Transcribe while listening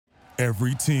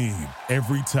Every team,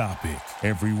 every topic,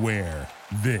 everywhere.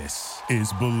 This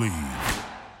is Believe.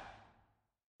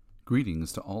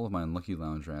 Greetings to all of my unlucky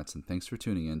lounge rats, and thanks for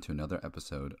tuning in to another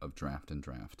episode of Draft and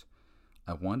Draft.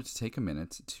 I wanted to take a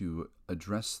minute to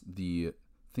address the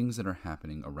things that are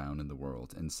happening around in the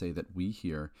world and say that we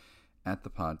here at the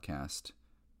podcast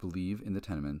believe in the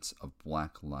tenements of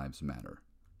Black Lives Matter,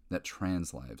 that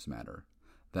trans lives matter,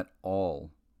 that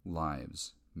all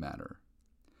lives matter.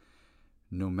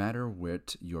 No matter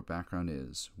what your background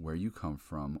is, where you come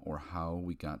from, or how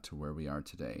we got to where we are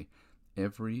today,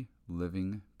 every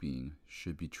living being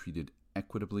should be treated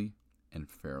equitably and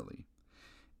fairly,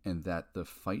 and that the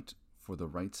fight for the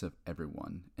rights of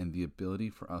everyone and the ability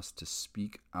for us to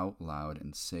speak out loud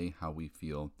and say how we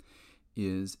feel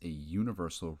is a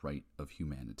universal right of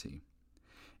humanity.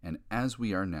 And as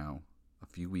we are now a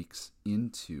few weeks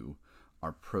into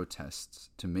our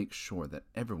protests to make sure that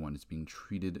everyone is being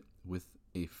treated with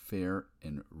a fair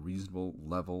and reasonable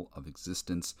level of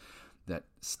existence, that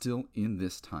still in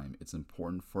this time it's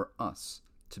important for us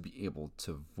to be able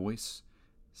to voice,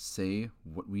 say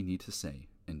what we need to say,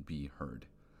 and be heard.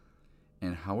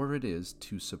 And however it is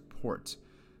to support,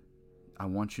 I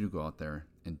want you to go out there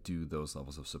and do those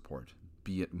levels of support,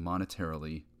 be it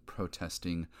monetarily,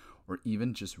 protesting, or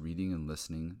even just reading and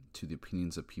listening to the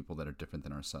opinions of people that are different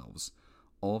than ourselves.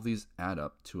 All of these add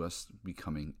up to us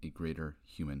becoming a greater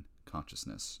human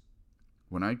consciousness.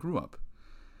 When I grew up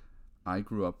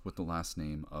with the last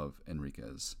name of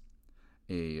Enriquez,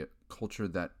 a culture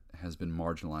that has been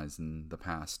marginalized in the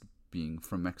past, being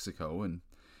from Mexico and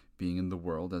being in the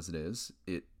world as it is.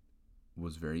 It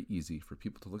was very easy for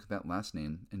people to look at that last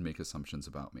name and make assumptions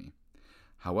about me.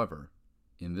 However,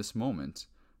 in this moment,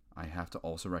 I have to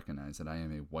also recognize that I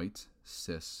am a white,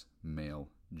 cis, male,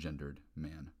 gendered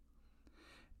man.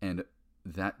 And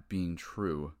that being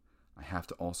true, I have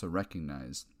to also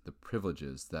recognize the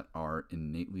privileges that are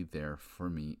innately there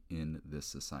for me in this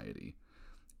society.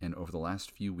 And over the last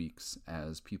few weeks,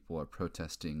 as people are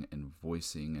protesting and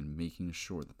voicing and making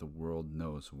sure that the world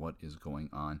knows what is going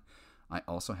on, I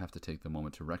also have to take the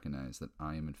moment to recognize that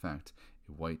I am in fact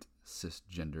a white,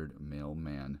 cisgendered male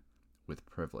man with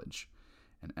privilege.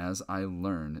 And as I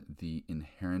learn the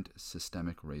inherent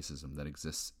systemic racism that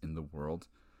exists in the world,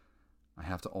 I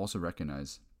have to also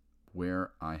recognize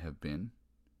where I have been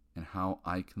and how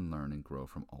I can learn and grow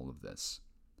from all of this.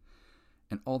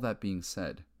 And all that being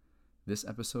said, this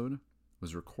episode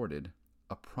was recorded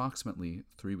approximately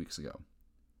 3 weeks ago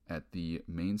at the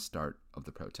main start of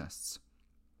the protests.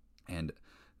 And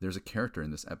there's a character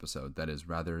in this episode that is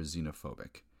rather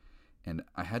xenophobic. And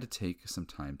I had to take some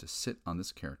time to sit on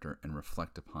this character and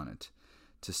reflect upon it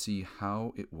to see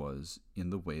how it was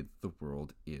in the way that the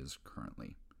world is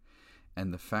currently.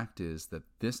 And the fact is that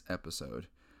this episode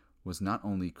was not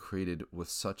only created with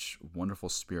such wonderful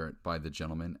spirit by the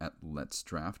gentleman at Let's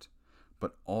Draft,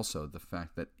 but also the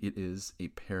fact that it is a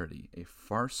parody, a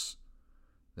farce,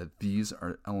 that these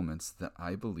are elements that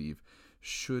I believe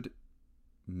should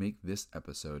make this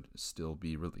episode still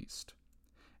be released.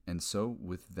 And so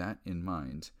with that in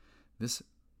mind, this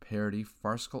parody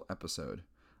farcical episode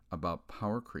about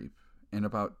power creep and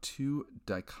about two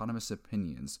dichotomous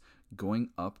opinions going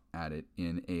up at it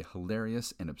in a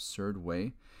hilarious and absurd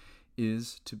way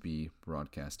is to be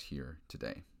broadcast here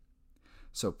today.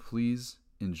 So please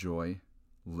enjoy,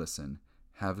 listen,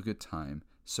 have a good time,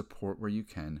 support where you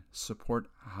can, support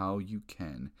how you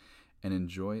can, and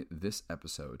enjoy this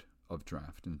episode of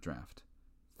Draft and Draft.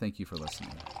 Thank you for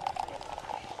listening.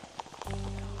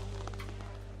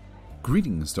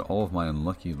 Greetings to all of my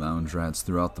unlucky lounge rats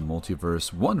throughout the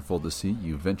multiverse. Wonderful to see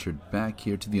you ventured back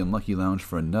here to the Unlucky Lounge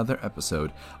for another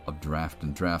episode of Draft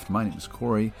and Draft. My name is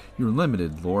Corey, your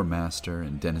limited lore master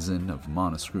and denizen of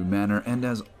Monoscrew Manor, and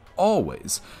as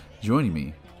always, joining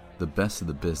me, the best of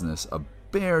the business, a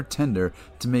bear tender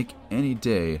to make any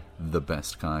day the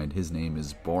best kind. His name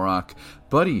is Borak.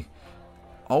 Buddy,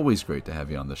 always great to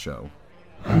have you on the show.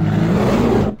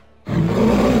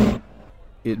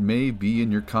 It may be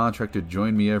in your contract to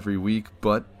join me every week,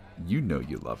 but you know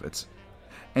you love it.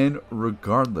 And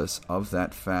regardless of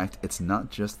that fact, it's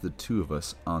not just the two of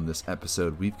us on this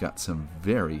episode. We've got some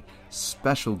very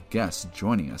special guests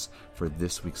joining us for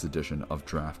this week's edition of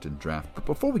Draft and Draft. But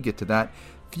before we get to that,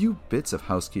 few bits of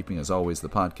housekeeping. As always, the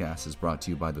podcast is brought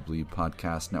to you by the Believe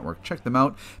Podcast Network. Check them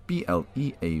out,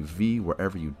 BLEAV,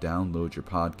 wherever you download your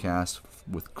podcasts,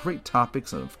 with great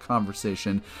topics of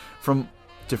conversation from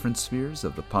different spheres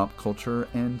of the pop culture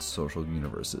and social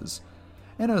universes.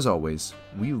 And as always,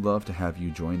 we love to have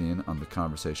you join in on the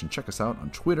conversation. Check us out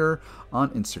on Twitter, on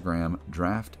Instagram,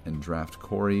 Draft and Draft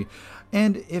Corey.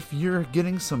 And if you're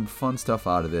getting some fun stuff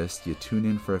out of this, you tune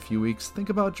in for a few weeks, think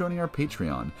about joining our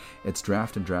Patreon. It's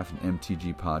Draft and Draft and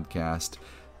MTG Podcast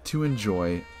to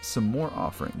enjoy some more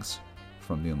offerings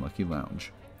from the Unlucky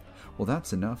Lounge. Well,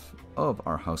 that's enough of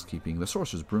our housekeeping. The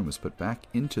Sorcerer's Broom is put back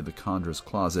into the Conjurer's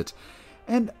Closet.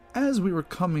 And as we were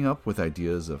coming up with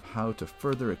ideas of how to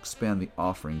further expand the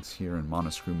offerings here in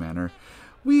Monoscrew Manor,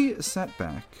 we sat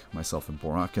back, myself and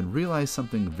Borak, and realized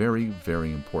something very,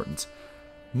 very important.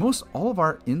 Most all of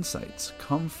our insights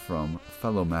come from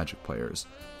fellow Magic players,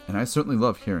 and I certainly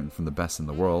love hearing from the best in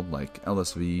the world, like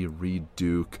LSV, Reed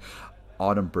Duke,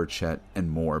 Autumn Burchett,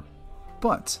 and more.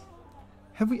 But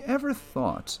have we ever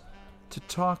thought to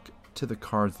talk to the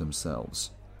cards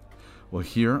themselves? Well,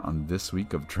 here on this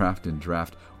week of Draft and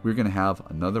Draft, we're going to have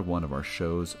another one of our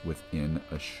shows within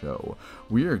a show.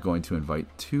 We are going to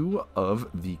invite two of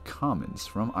the commons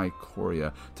from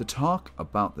Ikoria to talk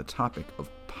about the topic of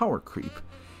power creep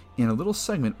in a little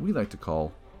segment we like to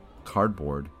call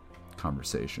Cardboard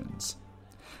Conversations.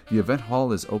 The event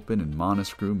hall is open in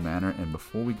Monoscrew Manor, and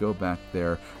before we go back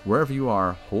there, wherever you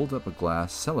are, hold up a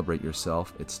glass, celebrate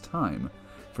yourself. It's time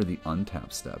for the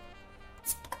untap step.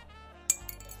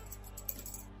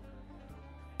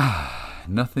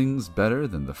 Nothing's better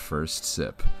than the first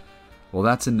sip. Well,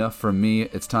 that's enough from me.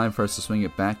 It's time for us to swing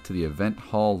it back to the event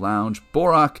hall lounge.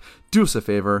 Borak, do us a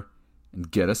favor and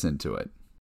get us into it.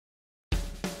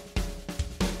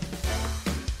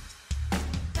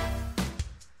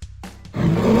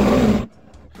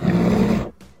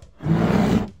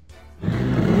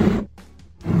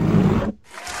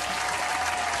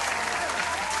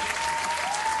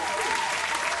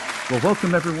 Well,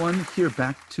 welcome everyone here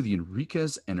back to the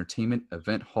Enriquez Entertainment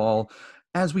Event Hall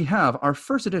as we have our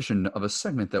first edition of a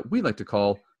segment that we like to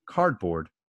call Cardboard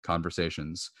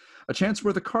Conversations, a chance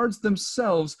where the cards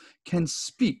themselves can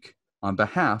speak on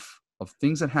behalf of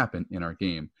things that happen in our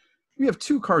game. We have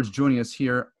two cards joining us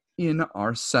here in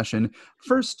our session.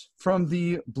 First, from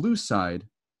the blue side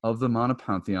of the Mana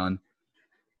Pantheon,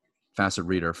 Facet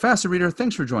Reader. Facet Reader,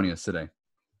 thanks for joining us today.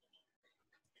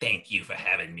 Thank you for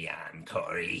having me on,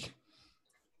 Corey.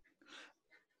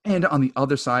 And on the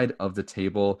other side of the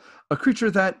table, a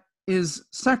creature that is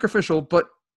sacrificial, but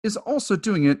is also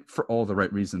doing it for all the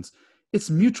right reasons. It's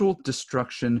Mutual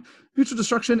Destruction. Mutual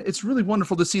Destruction, it's really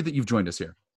wonderful to see that you've joined us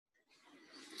here.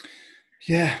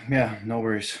 Yeah, no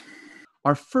worries.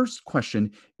 Our first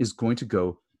question is going to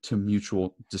go to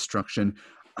Mutual Destruction.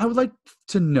 I would like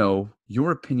to know your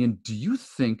opinion. Do you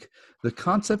think the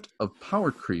concept of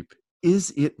power creep,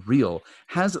 is it real?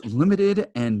 Has Limited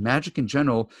and Magic in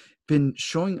general been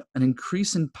showing an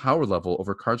increase in power level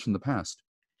over cards from the past?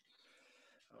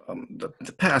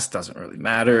 The past doesn't really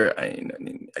matter.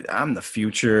 I'm the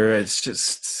future. It's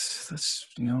just,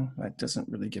 that doesn't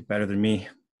really get better than me.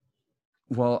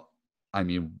 Well, I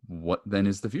mean, what then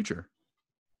is the future?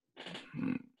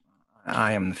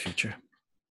 I am the future.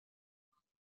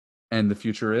 And the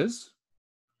future is?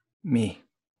 Me.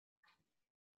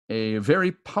 A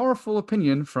very powerful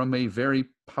opinion from a very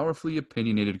powerfully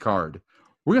opinionated card.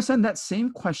 We're going to send that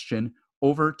same question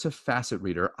over to Facet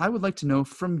Reader. I would like to know,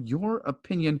 from your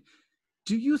opinion,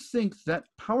 do you think that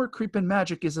power creep in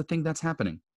Magic is a thing that's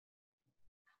happening?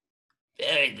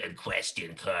 Very good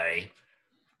question, Corey.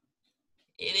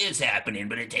 It is happening,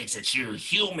 but it takes a true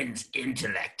human's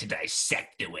intellect to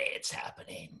dissect the way it's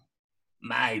happening.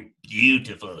 My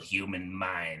beautiful human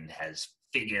mind has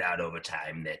figured out over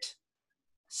time that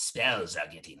spells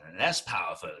are getting less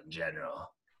powerful in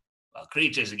general, while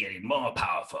creatures are getting more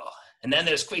powerful. And then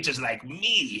there's creatures like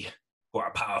me who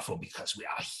are powerful because we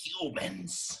are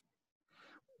humans.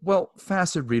 Well,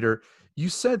 Facet Reader, you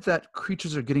said that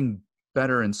creatures are getting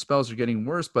better and spells are getting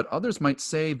worse, but others might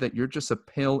say that you're just a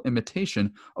pale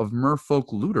imitation of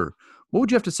Merfolk Looter. What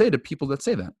would you have to say to people that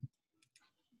say that?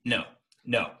 No.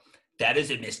 That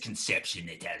is a misconception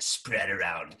that has spread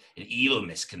around, an evil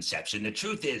misconception. The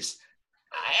truth is,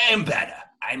 I am better.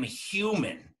 I'm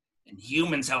human. And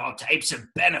humans have all types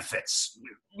of benefits.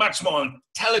 We're much more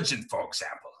intelligent, for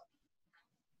example.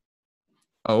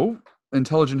 Oh,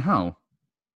 intelligent how?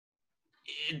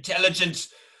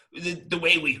 Intelligence, the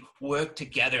way we work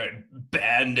together and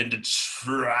band into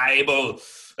tribal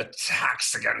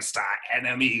attacks against our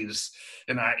enemies,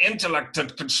 and our intellect to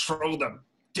control the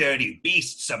dirty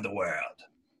beasts of the world.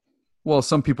 Well,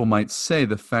 some people might say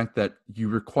the fact that you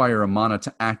require a mana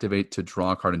to activate to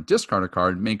draw a card and discard a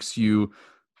card makes you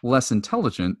less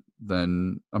intelligent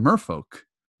than a merfolk.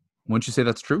 Wouldn't you say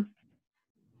that's true?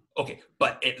 Okay,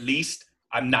 but at least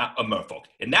I'm not a merfolk.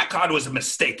 And that card was a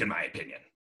mistake, in my opinion.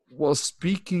 Well,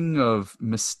 speaking of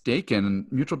mistaken,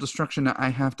 mutual destruction, I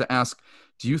have to ask,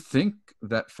 do you think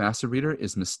that Facet Reader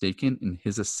is mistaken in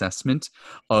his assessment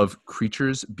of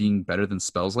creatures being better than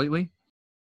spells lately?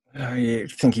 I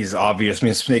think he's obvious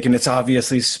mistaken. It's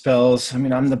obviously spells. I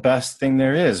mean, I'm the best thing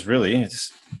there is, really.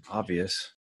 It's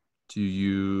obvious. Do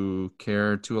you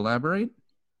care to elaborate?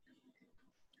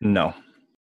 No.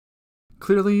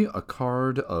 Clearly, a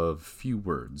card of few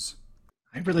words.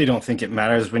 I really don't think it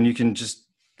matters when you can just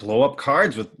blow up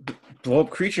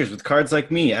creatures with cards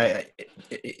like me.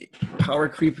 Power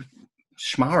creep,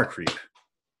 schmower creep.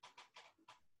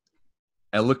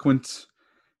 Eloquent,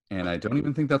 and I don't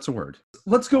even think that's a word.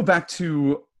 Let's go back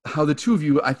to how the two of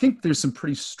you, I think there's some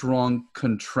pretty strong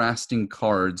contrasting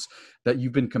cards that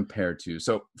you've been compared to.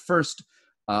 So first,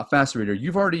 Facet Reader,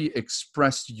 you've already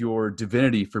expressed your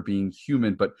divinity for being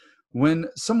human, but when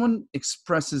someone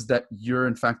expresses that you're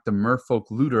in fact the merfolk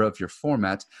looter of your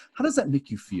format, how does that make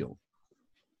you feel?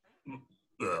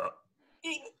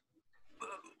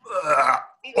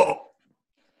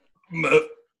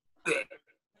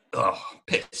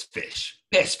 Piss fish.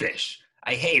 Piss fish.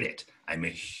 I hate it. I'm a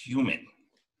human.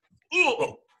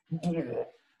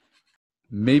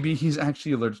 Maybe he's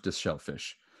actually allergic to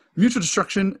shellfish. Mutual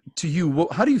destruction to you,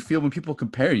 how do you feel when people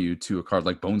compare you to a card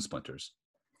like Bone Splinters?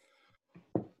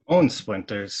 Bone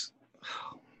Splinters.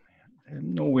 Oh, man.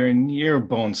 I'm nowhere near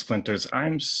Bone Splinters.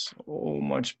 I'm so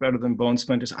much better than Bone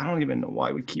Splinters. I don't even know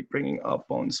why we keep bringing up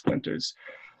Bone Splinters.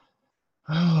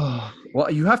 Oh.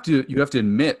 Well, you have to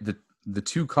admit that the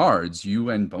two cards, you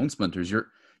and Bone Splinters, you're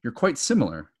quite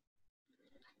similar.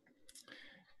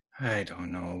 I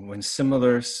don't know. When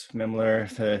similar,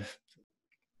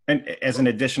 and as an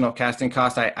additional casting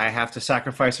cost, I have to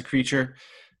sacrifice a creature.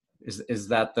 Is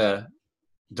that the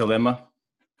dilemma?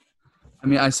 I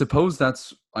mean, I suppose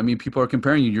people are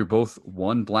comparing you. You're both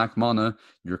 1 black mana.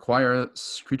 You require a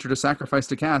creature to sacrifice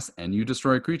to cast, and you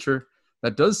destroy a creature.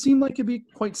 That does seem like it'd be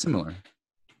quite similar.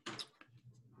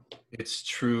 It's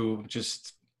true.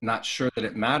 Just not sure that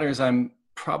it matters. I'm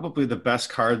probably the best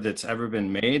card that's ever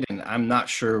been made, and I'm not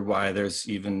sure why there's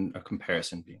even a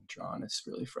comparison being drawn. It's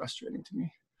really frustrating to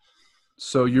me.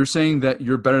 So you're saying that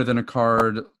you're better than a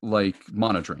card like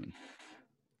Mana Drain?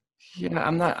 Yeah,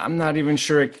 I'm not even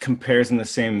sure it compares in the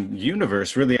same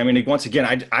universe, really. I mean, once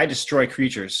again, I destroy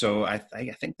creatures, so I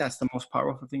think that's the most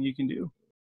powerful thing you can do.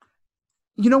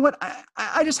 You know what?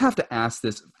 I just have to ask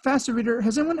this. Facet Reader,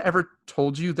 has anyone ever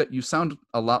told you that you sound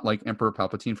a lot like Emperor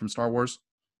Palpatine from Star Wars?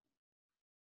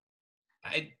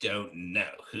 I don't know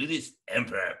who this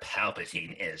Emperor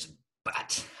Palpatine is,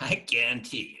 but I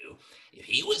guarantee you, if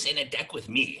he was in a deck with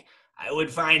me, I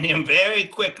would find him very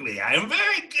quickly. I'm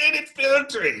very good at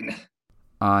filtering.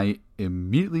 I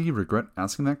immediately regret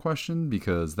asking that question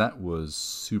because that was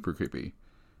super creepy.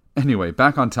 Anyway,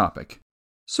 back on topic.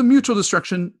 So mutual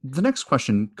destruction, the next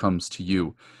question comes to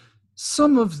you.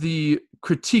 Some of the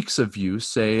critiques of you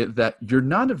say that you're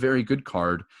not a very good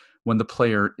card when the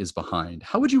player is behind.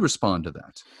 How would you respond to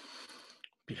that?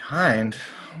 Behind?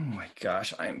 Oh my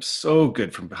gosh, I am so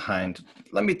good from behind.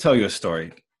 Let me tell you a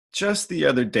story. Just the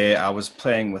other day, I was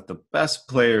playing with the best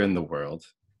player in the world.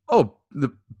 Oh,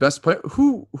 the best player?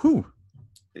 Who?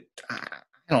 I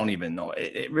don't even know.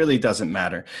 It really doesn't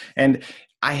matter. And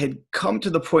I had come to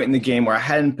the point in the game where I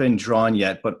hadn't been drawn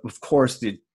yet, but of course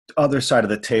the other side of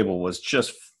the table was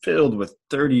just filled with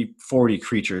 30, 40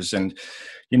 creatures. And,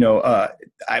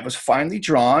 I was finally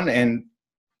drawn and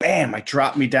bam, I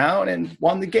dropped me down and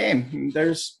won the game.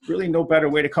 There's really no better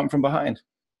way to come from behind.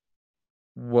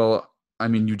 Well, I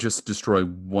mean, you just destroy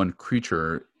one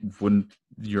creature. Wouldn't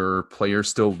your player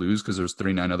still lose because there's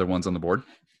 39 other ones on the board?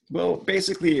 Well,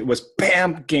 basically it was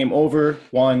bam, game over,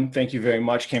 won, thank you very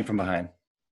much, came from behind.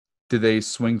 Did they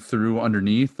swing through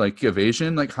underneath, like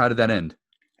evasion? Like, how did that end?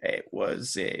 It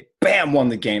was a bam, won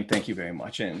the game, thank you very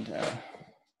much. And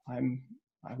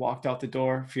I walked out the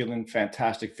door feeling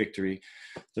fantastic victory.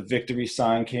 The victory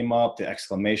sign came up, the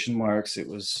exclamation marks. It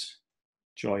was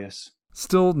joyous.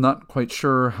 Still not quite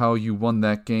sure how you won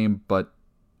that game, but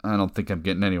I don't think I'm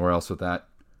getting anywhere else with that.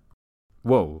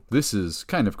 Whoa, this is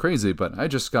kind of crazy, but I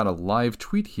just got a live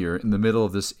tweet here in the middle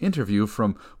of this interview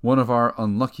from one of our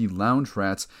unlucky lounge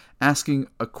rats asking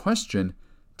a question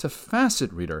to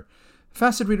Facet Reader.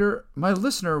 Facet Reader, my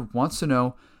listener wants to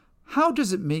know, how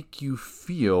does it make you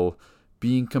feel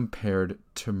being compared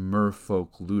to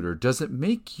Merfolk Looter? Does it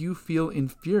make you feel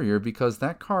inferior because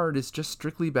that card is just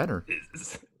strictly better?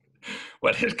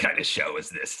 What kind of show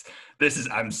is this?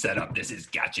 I'm set up. This is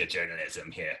gotcha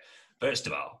journalism here. First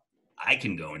of all, I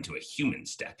can go into a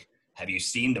humans deck. Have you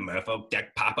seen the Merfolk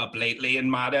deck pop up lately in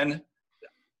Modern?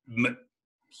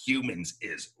 Humans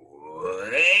is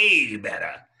way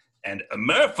better. And a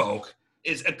merfolk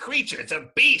is a creature. It's a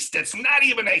beast. It's not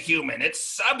even a human. It's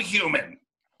subhuman.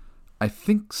 I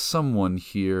think someone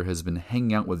here has been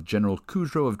hanging out with General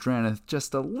Kudro of Draneth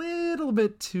just a little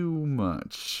bit too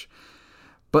much.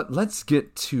 But let's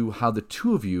get to how the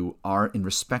two of you are in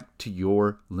respect to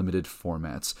your limited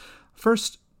formats.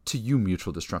 First, to you,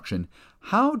 Mutual Destruction.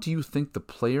 How do you think the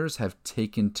players have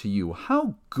taken to you?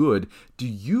 How good do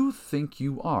you think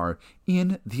you are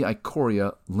in the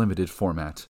Ikoria limited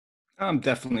format? I'm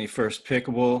definitely first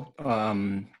pickable.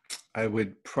 I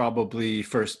would probably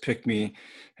first pick me,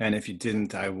 and if you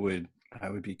didn't, I would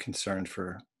be concerned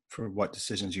for what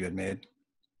decisions you had made.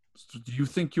 So do you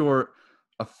think you're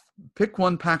a pick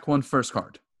one, pack one first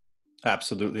card?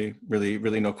 Absolutely,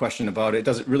 really no question about it.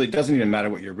 It doesn't even matter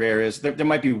what your rare is. There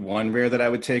might be one rare that I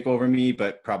would take over me,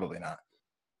 but probably not.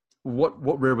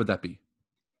 What rare would that be?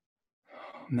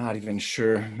 Not even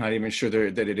sure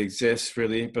that it exists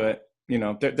really, but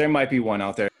there might be one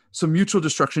out there. So Mutual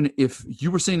Destruction, if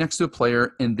you were sitting next to a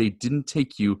player and they didn't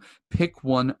take you, pick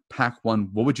one, pack one,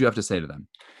 what would you have to say to them?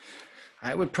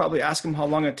 I would probably ask them how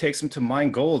long it takes them to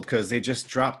mine gold, because they just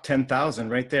dropped 10,000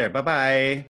 right there.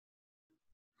 Bye-bye.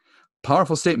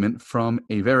 Powerful statement from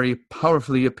a very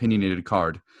powerfully opinionated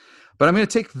card. But I'm going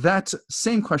to take that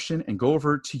same question and go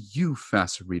over to you,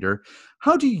 Fast Reader.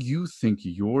 How do you think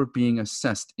you're being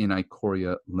assessed in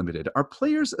Ikoria Limited? Are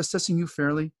players assessing you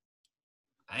fairly?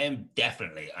 I am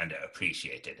definitely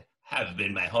underappreciated. Have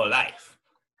been my whole life.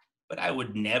 But I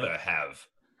would never have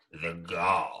the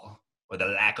gall or the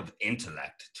lack of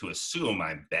intellect to assume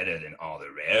I'm better than all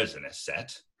the rares in a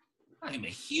set. I'm a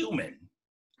human.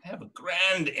 I have a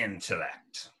grand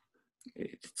intellect.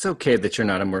 It's okay that you're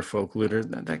not a merfolk looter.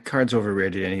 That card's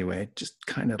overrated anyway, just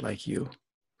kind of like you.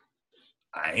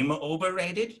 I'm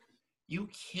overrated? You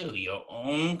kill your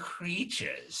own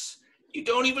creatures. You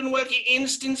don't even work at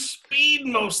instant speed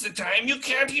most of the time. You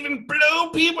can't even blow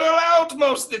people out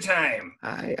most of the time.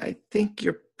 I think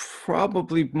you're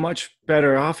probably much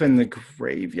better off in the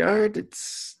graveyard.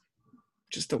 It's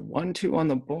just a 1/2 on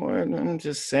the board. I'm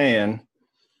just saying.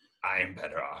 I'm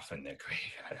better off in the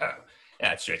graveyard. Oh,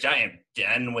 that's rich. I am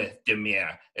done with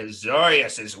Dimir.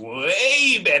 Azorius is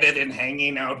way better than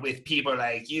hanging out with people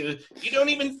like you. You don't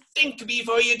even think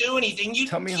before you do anything.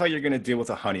 Tell me how you're going to deal with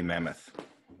a honey mammoth.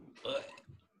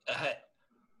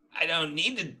 I don't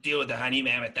need to deal with the honey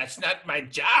mammoth. That's not my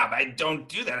job. I don't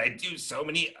do that. I do so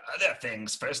many other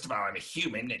things. First of all, I'm a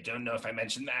human. I don't know if I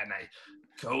mentioned that. And I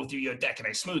go through your deck and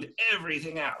I smooth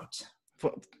everything out.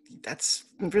 Well, that's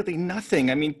really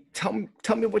nothing. I mean, tell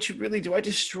me what you really do. I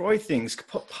destroy things.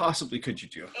 What possibly could you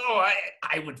do? Oh,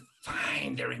 I would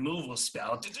find a removal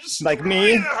spell to destroy like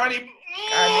me? the honey.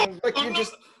 I mean, like you're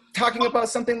just talking about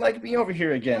something like me over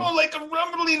here again. Oh, like a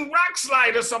rumbling rock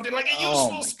slide or something, like a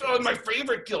useful spell in my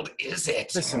favorite guild, is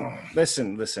it?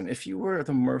 Listen. If you were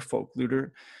the merfolk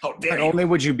looter, not only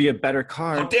would you be a better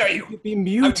card, how dare you? You'd be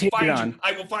mutated on.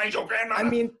 I will find your grandmother. I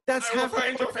mean, that's half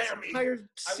find your family.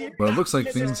 Well, it looks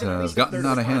like things have gotten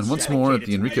out of hand once more at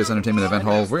the Enriquez Entertainment Event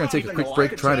Hall. We're going to take a quick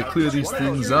break, try to clear these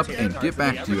things up, and get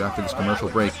back to you after this commercial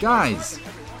break. Guys!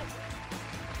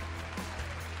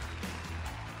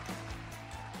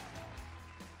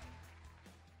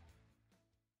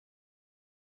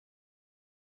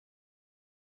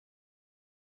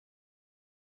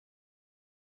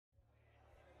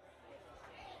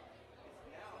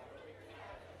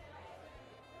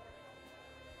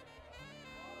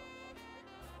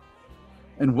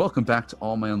 And welcome back to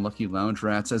all my unlucky lounge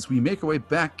rats as we make our way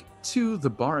back to the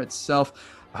bar itself.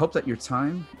 I hope that your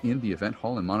time in the event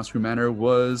hall in Monastery Manor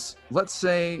was, let's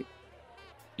say,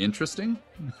 interesting.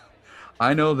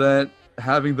 I know that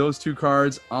having those two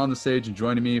cards on the stage and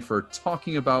joining me for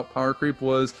talking about Power Creep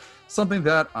was something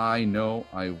that I know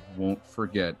I won't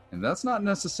forget. And that's not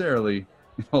necessarily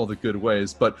in all the good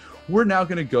ways, but we're now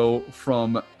going to go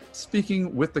from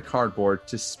speaking with the cardboard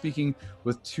to speaking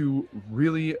with two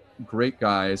really great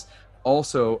guys,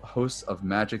 also hosts of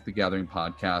Magic the Gathering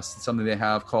podcast, something they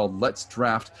have called Let's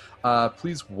Draft.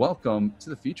 Please welcome to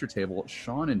the feature table,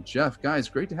 Sean and Jeff. Guys,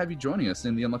 great to have you joining us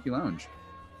in the Unlucky Lounge.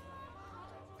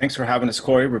 Thanks for having us,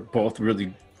 Corey. We're both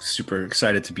really super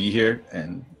excited to be here,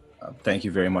 and thank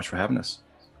you very much for having us.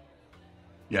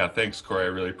 Yeah, thanks, Corey. I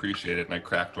really appreciate it, and I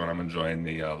cracked one. I'm enjoying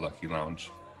the Lucky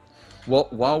Lounge. Well,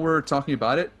 while we're talking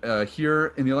about it,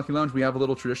 here in the Unlucky Lounge, we have a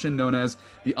little tradition known as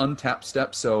the Untapped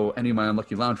Step. So any of my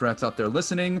Unlucky Lounge rats out there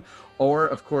listening, or,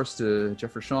 of course, to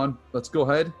Jeff or Sean, let's go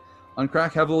ahead,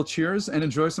 uncrack, have a little cheers, and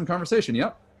enjoy some conversation.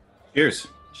 Yep. Cheers.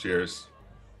 Cheers.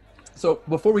 So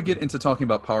before we get into talking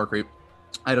about Power Creep,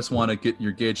 I just want to get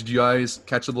your gauge. Did you guys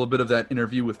catch a little bit of that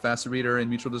interview with Fast Reader and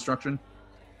Mutual Destruction?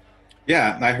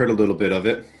 Yeah, I heard a little bit of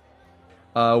it.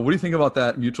 What do you think about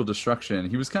that mutual destruction?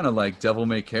 He was kind of like devil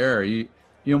may care. He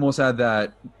almost had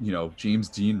that, James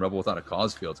Dean Rebel Without a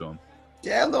Cause feel to him.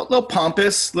 Yeah, a little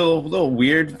pompous, little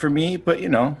weird for me, but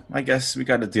I guess we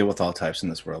got to deal with all types in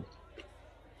this world.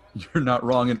 You're not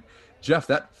wrong. And Jeff,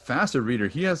 that Facet reader,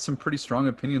 he has some pretty strong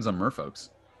opinions on merfolks.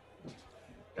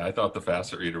 Yeah, I thought the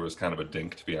Facet reader was kind of a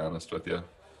dink, to be honest with you.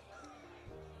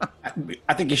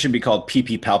 I think he should be called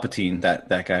PP Palpatine,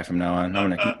 that guy from now on. I'm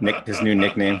gonna nick his new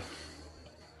nickname.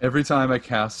 Every time I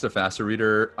cast a Facet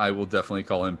reader, I will definitely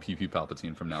call him PP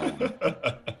Palpatine from now on.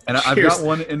 And I've got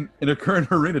one in a current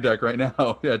arena deck right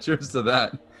now. Yeah, cheers to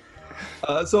that.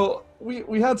 So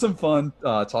we had some fun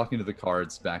talking to the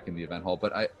cards back in the event hall,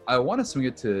 but I want to swing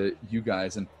it to you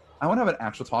guys, and I want to have an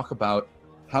actual talk about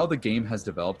how the game has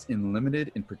developed in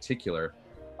Limited in particular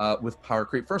with Power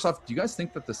Creep. First off, do you guys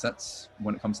think that the sets,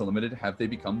 when it comes to Limited, have they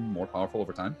become more powerful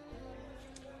over time?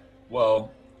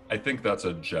 Well, I think that's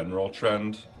a general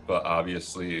trend, but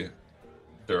obviously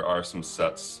there are some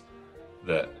sets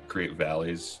that create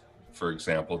valleys. For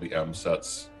example, the M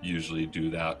sets usually do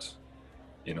that.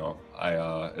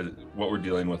 What we're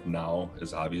dealing with now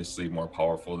is obviously more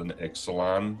powerful than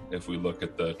Ixalan if we look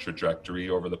at the trajectory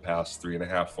over the past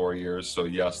 3.5, 4 years. So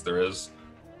yes, there is,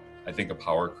 I think, a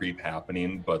power creep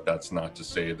happening, but that's not to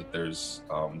say that there's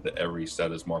that every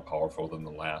set is more powerful than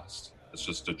the last. It's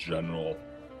just a general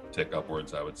tick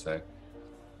upwards, I would say.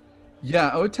 Yeah,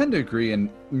 I would tend to agree. And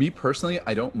me personally,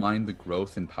 I don't mind the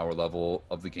growth in power level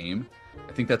of the game.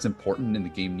 I think that's important, and the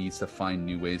game needs to find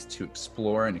new ways to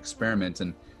explore and experiment.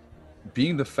 And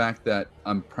being the fact that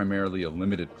I'm primarily a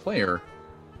Limited player,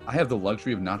 I have the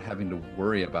luxury of not having to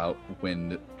worry about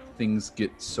when things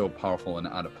get so powerful and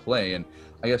out of play. And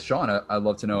I guess, Sean, I'd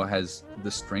love to know, has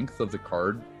the strength of the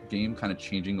card game kind of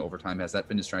changing over time? Has that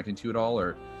been distracting to you at all,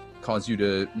 or caused you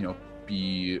to,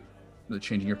 be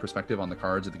changing your perspective on the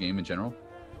cards of the game in general?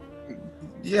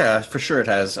 Yeah, for sure it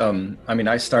has.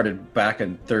 I started back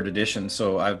in 3rd edition,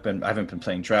 so I haven't been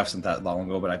playing drafts that long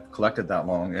ago, but I've collected that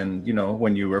long. And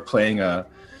when you were playing a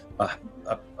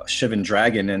Shivan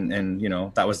Dragon,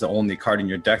 and that was the only card in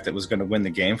your deck that was going to win the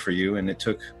game for you, and it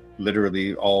took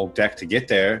literally all deck to get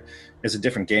there, is a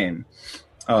different game.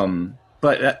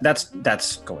 But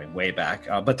that's going way back.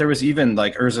 But there was even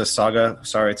like Urza Saga.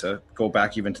 Sorry to go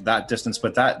back even to that distance,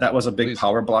 but that was a big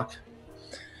power block.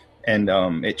 And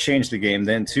it changed the game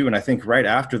then too. And I think right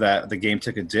after that, the game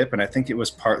took a dip. And I think it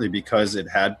was partly because it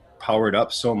had powered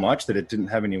up so much that it didn't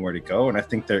have anywhere to go. And I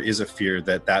think there is a fear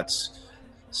that that's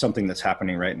something that's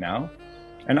happening right now.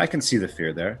 And I can see the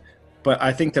fear there. But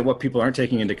I think that what people aren't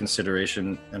taking into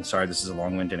consideration, and sorry, this is a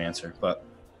long-winded answer, but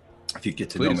if you get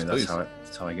to know me, that's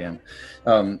how I am.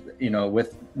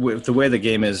 With the way the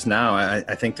game is now,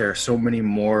 I think there are so many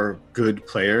more good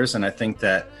players. And I think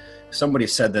that somebody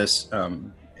said this,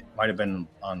 it might have been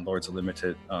on Lords of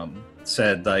Limited,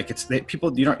 said like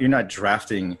you're not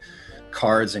drafting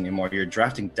cards anymore, you're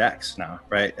drafting decks now,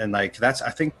 right? And like I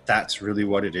think that's really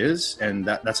what it is, and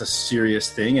that's a serious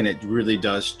thing, and it really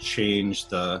does change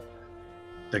the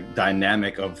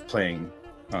dynamic of playing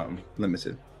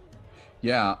Limited.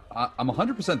 Yeah, I'm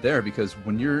 100% there, because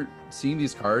when you're seeing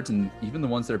these cards, and even the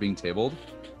ones that are being tabled,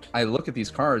 I look at these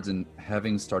cards, and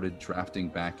having started drafting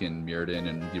back in Mirrodin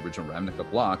and the original Ravnica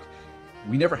block,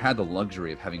 we never had the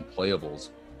luxury of having playables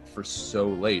for so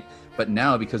late. But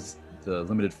now, because the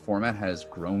Limited format has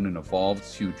grown and evolved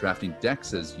to drafting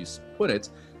decks, as you put it,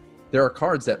 there are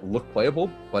cards that look playable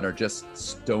but are just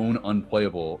stone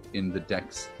unplayable in the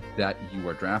decks that you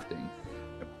are drafting.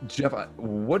 Jeff,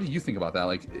 what do you think about that?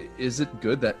 Like, is it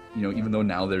good that, even though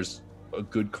now there's a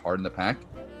good card in the pack,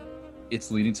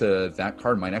 it's leading to that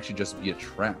card might actually just be a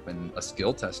trap and a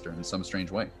skill tester in some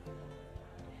strange way?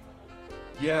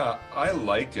 Yeah, I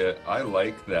like it. I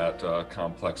like that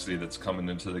complexity that's coming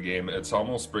into the game. It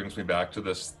almost brings me back to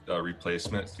this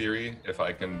replacement theory. If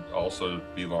I can also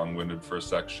be long-winded for a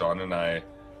sec, Sean and I,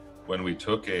 when we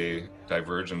took a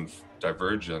divergence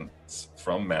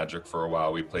from Magic for a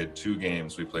while, we played 2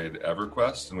 games. We played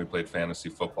EverQuest and we played Fantasy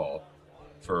Football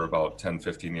for about 10,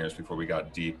 15 years before we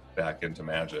got deep back into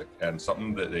Magic. And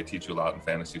something that they teach you a lot in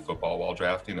Fantasy Football while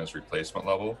drafting is replacement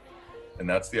level. And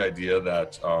that's the idea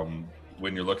that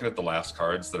when you're looking at the last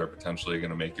cards that are potentially going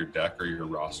to make your deck or your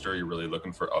roster, you're really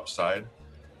looking for upside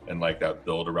and like that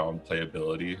build around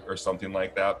playability or something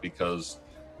like that, because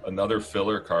another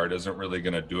filler card isn't really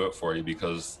going to do it for you,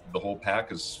 because the whole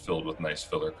pack is filled with nice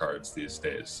filler cards these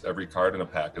days. Every card in a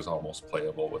pack is almost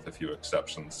playable with a few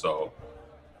exceptions. So,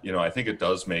 I think it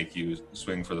does make you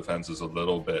swing for the fences a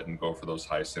little bit and go for those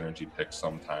high synergy picks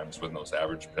sometimes when those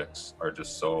average picks are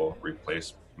just so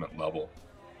replacement level.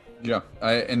 Yeah,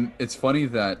 and it's funny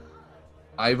that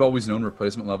I've always known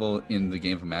replacement level in the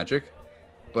game of Magic,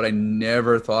 but I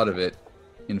never thought of it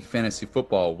in fantasy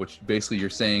football, which basically you're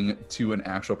saying to an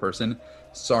actual person,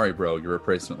 sorry, bro, you're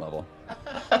replacement level.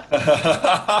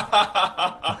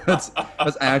 That's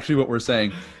actually what we're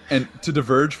saying. And to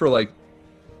diverge for like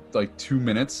 2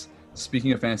 minutes,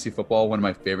 speaking of fantasy football, one of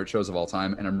my favorite shows of all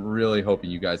time, and I'm really hoping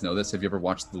you guys know this. Have you ever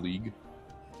watched The League?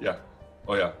 Yeah.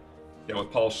 Oh, yeah. Yeah,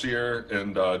 with Paul Scheer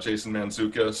and Jason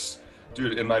Mantzoukas.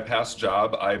 Dude, in my past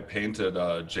job, I painted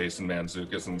Jason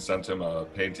Mantzoukas and sent him a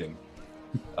painting.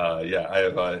 Yeah, I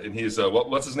have, and he's,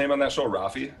 what's his name on that show?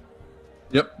 Rafi?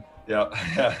 Yep.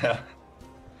 Yeah.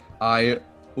 I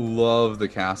love the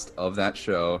cast of that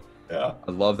show. Yeah.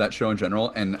 I love that show in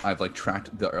general, and I've like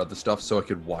tracked the other stuff so I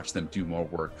could watch them do more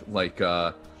work. Like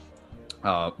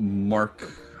Mark,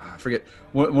 I forget,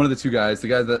 one of the two guys, the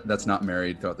guy that's not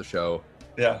married throughout the show.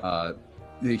 Yeah.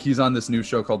 He's on this new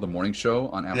show called The Morning Show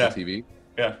on Apple TV.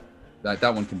 Yeah.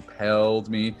 That one compelled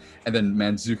me. And then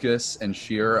Mantzoukas and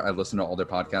Scheer, I listen to all their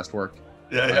podcast work.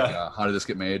 Yeah. How Did This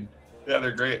Get Made? Yeah,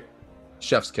 they're great.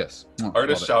 Chef's Kiss.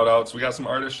 Artist shout outs. We got some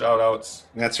artist shout outs.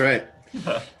 That's right.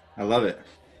 I love it.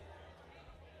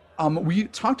 We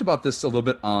talked about this a little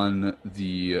bit on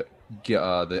the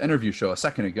interview show a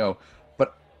second ago,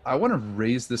 but I want to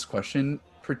raise this question,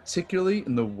 particularly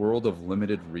in the world of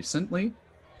limited recently.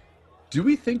 Do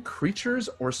we think creatures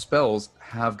or spells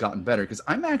have gotten better? Because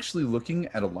I'm actually looking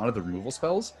at a lot of the removal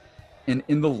spells, and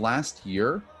in the last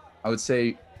year, I would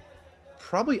say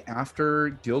probably after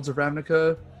Guilds of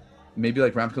Ravnica, maybe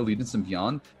like Ravnica Allegiance and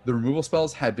beyond, the removal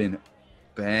spells had been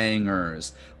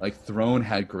bangers. Like Throne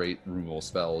had great removal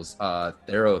spells,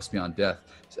 Theros Beyond Death,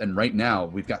 and right now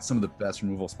we've got some of the best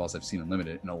removal spells I've seen in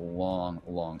Limited in a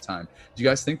long time. Do you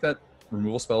guys think that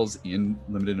removal spells in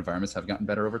limited environments have gotten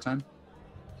better over time,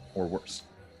 or worse?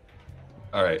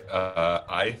 All right.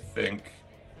 I think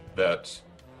that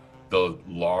the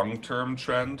long-term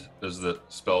trend is that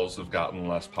spells have gotten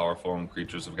less powerful and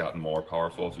creatures have gotten more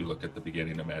powerful. If you look at the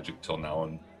beginning of Magic till now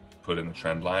and put in a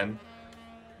trend line,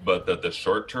 but that the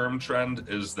short-term trend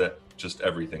is that just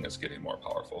everything is getting more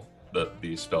powerful. That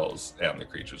the spells and the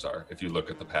creatures are. If you look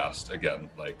at the past, again,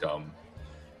 like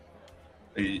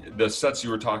the sets you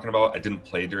were talking about, I didn't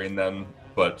play during them,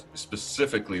 but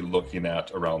specifically looking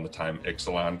at around the time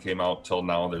Ixalan came out till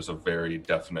now, there's a very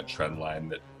definite trend line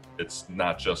that it's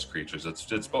not just creatures,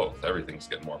 it's both. Everything's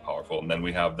getting more powerful. And then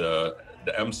we have the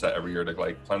M set every year to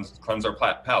like cleanse our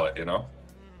palette, you know?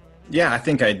 Yeah, I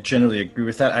think I generally agree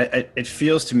with that. It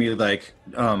feels to me like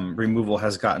removal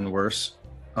has gotten worse.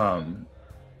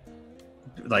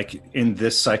 Like in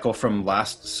this cycle from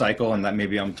last cycle, and that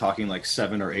maybe I'm talking like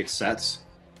 7 or 8 sets.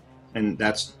 And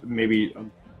that's maybe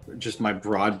just my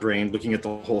broad brain looking at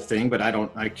the whole thing, but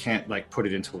I can't like put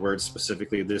it into words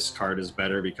specifically. This card is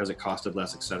better because it costed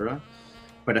less, etc.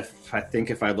 But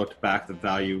if I looked back, the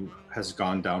value has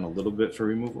gone down a little bit for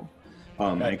removal,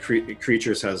 and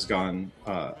creatures has gone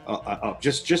up.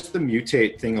 Just the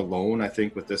mutate thing alone, I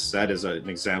think, with this set is an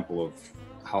example of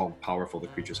how powerful the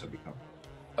creatures have become.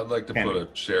 I'd like to put a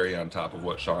cherry on top of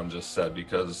what Sean just said,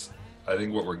 because I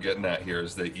think what we're getting at here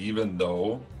is that even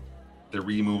though the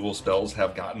removal spells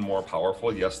have gotten more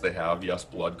powerful, yes, they have. Yes,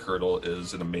 Blood Curdle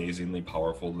is an amazingly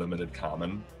powerful limited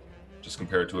common, just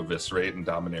compared to Eviscerate and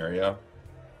Dominaria.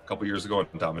 A couple years ago,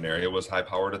 Dominaria was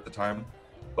high-powered at the time.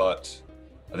 But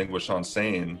I think what Sean's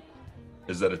saying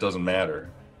is that it doesn't matter,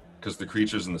 because the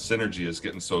creatures and the synergy is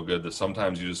getting so good that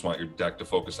sometimes you just want your deck to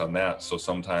focus on that. So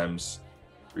sometimes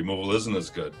removal isn't as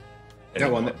good. Yeah,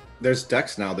 well, there's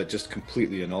decks now that just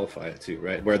completely nullify it too,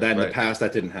 right? Where that in the past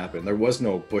that didn't happen. There was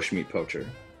no Bushmeat Poacher.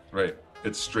 Right.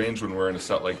 It's strange when we're in a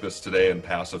set like this today and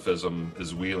pacifism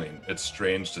is wheeling. It's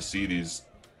strange to see these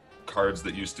cards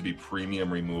that used to be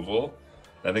premium removal.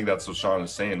 And I think that's what Sean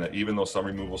is saying, that even though some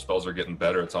removal spells are getting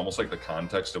better, it's almost like the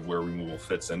context of where removal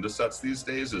fits into sets these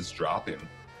days is dropping,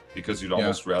 because you'd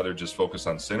almost rather just focus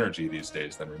on synergy these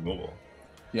days than removal.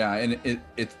 Yeah, and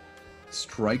it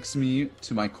strikes me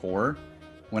to my core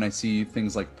when I see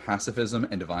things like pacifism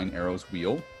and Divine Arrow's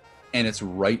wheel, and it's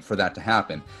right for that to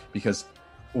happen, because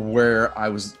where I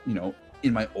was,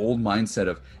 in my old mindset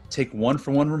of take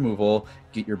 1-for-1 removal,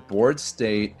 get your board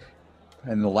state,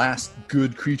 and the last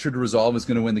good creature to resolve is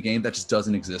going to win the game, that just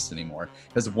doesn't exist anymore,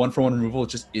 because 1-for-1 removal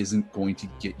just isn't going to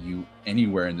get you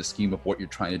anywhere in the scheme of what you're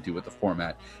trying to do with the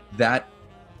format. That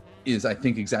is, I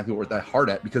think, exactly what we're that hard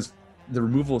at, because the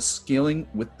removal is scaling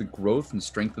with the growth and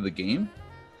strength of the game,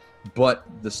 but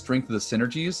the strength of the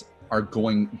synergies are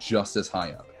going just as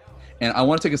high up. And I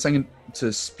want to take a second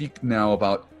to speak now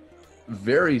about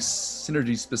very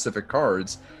synergy specific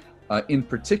cards, in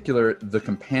particular the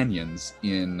companions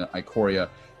in Ikoria,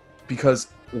 because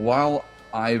while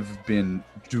I've been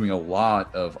doing a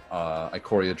lot of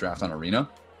Ikoria Draft on Arena.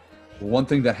 One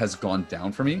thing that has gone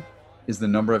down for me is the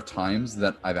number of times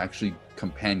that I've actually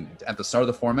companioned. At the start of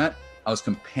the format, I was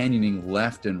companioning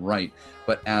left and right,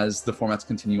 but as the formats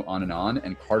continue on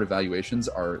and card evaluations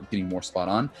are getting more spot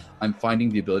on, I'm finding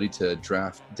the ability to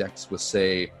draft decks with,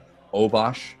 say,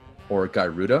 Obosh or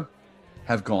Gyruda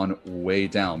have gone way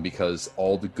down because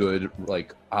all the good,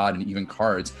 like, odd and even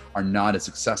cards are not as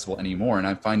accessible anymore, and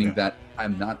I'm finding that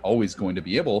I'm not always going to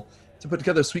be able to put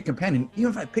together a sweet companion,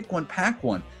 even if I pick one, pack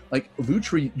one. Like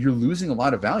Lutri, you're losing a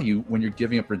lot of value when you're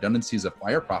giving up redundancies of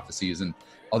Fire Prophecies and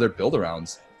other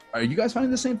build-arounds. Are you guys finding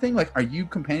the same thing? Like, are you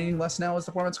companioning less now as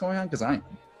the format's going on? Because I am.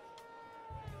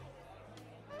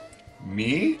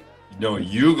 Me? No,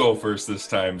 you go first this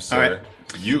time, sir. All right.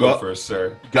 You go first,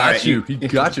 sir. Got you. He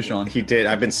got you, Sean. He did.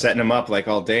 I've been setting him up like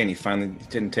all day, and he finally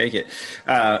didn't take it.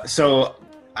 So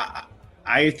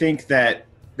I think that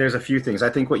there's a few things. I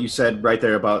think what you said right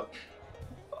there about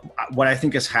what I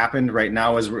think has happened right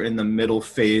now is we're in the middle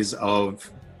phase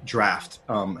of draft.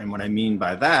 And what I mean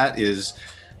by that is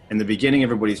in the beginning,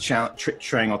 everybody's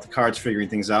trying out the cards, figuring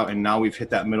things out. And now we've hit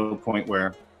that middle point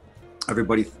where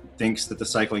everybody thinks that the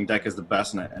cycling deck is the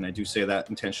best. And I do say that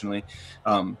intentionally.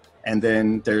 And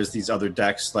then there's these other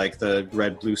decks like the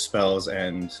red-blue spells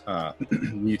and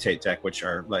mutate deck, which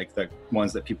are like the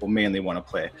ones that people mainly want to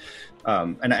play.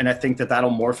 And I think that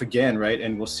that'll morph again, right?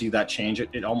 And we'll see that change.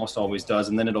 It almost always does.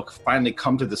 And then it'll finally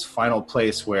come to this final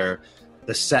place where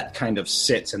the set kind of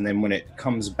sits. And then when it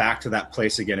comes back to that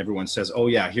place again, everyone says, oh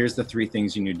yeah, here's the 3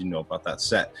 things you need to know about that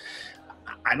set.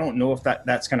 I don't know if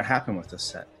that's going to happen with this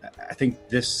set. I think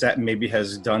this set maybe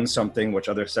has done something which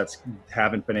other sets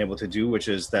haven't been able to do, which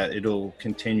is that it'll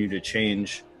continue to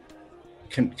change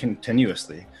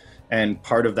continuously. And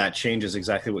part of that change is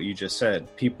exactly what you just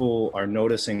said. People are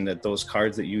noticing that those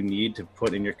cards that you need to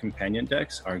put in your companion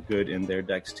decks are good in their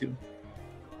decks too.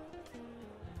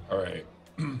 All right.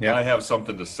 Yeah. I have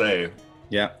something to say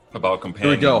about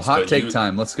companions. Here we go. Hot take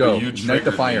time. Let's go. Ignite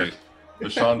the fire.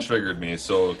 Sean triggered me.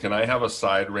 So can I have a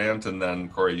side rant, and then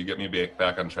Corey, you get me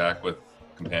back on track with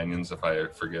companions if I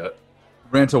forget?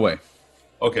 Rant away.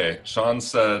 Okay. Sean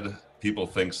said people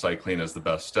think Cycling is the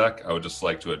best deck. I would just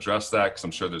like to address that because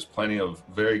I'm sure there's plenty of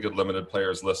very good limited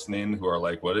players listening who are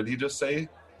like, what did he just say?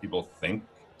 People think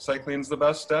Cycling is the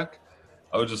best deck.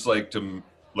 I would just like to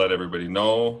let everybody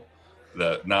know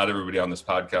that not everybody on this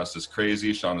podcast is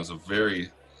crazy. Sean is a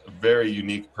very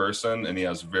unique person, and he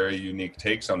has very unique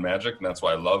takes on Magic, and that's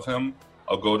why I love him.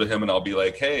 I'll go to him and I'll be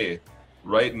like, hey,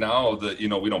 right now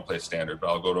we don't play standard, but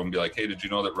I'll go to him and be like, hey, did you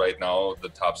know that right now the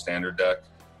top standard deck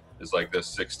is like this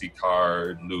 60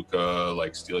 card Luca,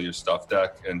 like steal your stuff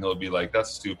deck? And he'll be like,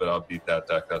 that's stupid, I'll beat that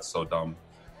deck, that's so dumb.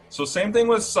 So same thing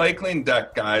with Cycling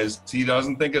deck, guys. He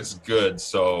doesn't think it's good.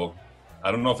 So I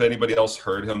don't know if anybody else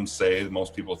heard him say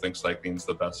most people think Cycling's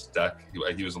the best deck.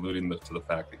 He was alluding to the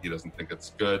fact that he doesn't think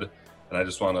it's good. And I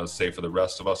just want to say for the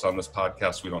rest of us on this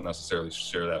podcast, we don't necessarily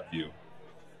share that view.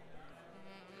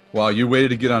 Wow, you waited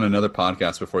to get on another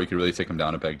podcast before you could really take him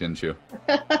down a peg, didn't you?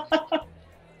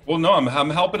 Well, no, I'm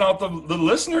helping out the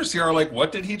listeners here. Are like,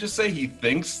 what did he just say? He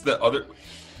thinks that other...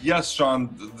 Yes,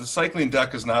 Sean, the Cycling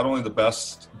deck is not only the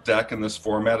best deck in this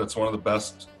format, it's one of the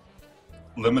best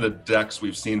limited decks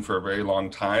we've seen for a very long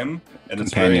time, and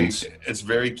it's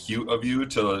very cute of you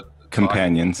to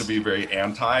be very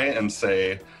anti and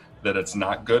say that it's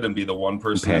not good and be the one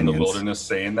person in the wilderness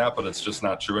saying that, but it's just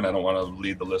not true, and I don't want to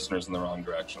lead the listeners in the wrong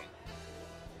direction.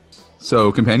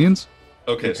 So companions?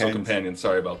 Okay, so companions,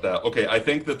 sorry about that. Okay, I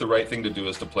think that the right thing to do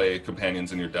is to play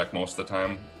companions in your deck most of the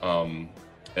time,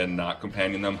 and not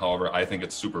companion them. However, I think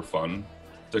it's super fun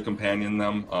to companion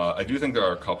them. I do think there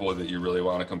are a couple that you really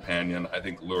want to companion. I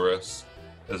think Lurrus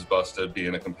is busted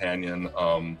being a companion.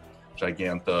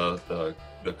 Giganta,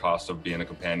 the cost of being a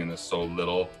companion is so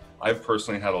little. I've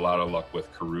personally had a lot of luck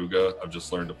with Karuga. I've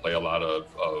just learned to play a lot of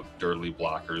dirtly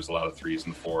blockers, a lot of 3s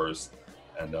and 4s,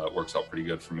 and it works out pretty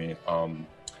good for me.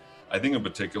 I think in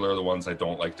particular, the ones I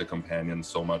don't like to companion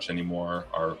so much anymore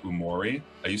are Umori.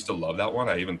 I used to love that one.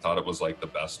 I even thought it was like the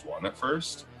best one at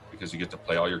first, because you get to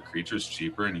play all your creatures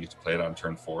cheaper and you get to play it on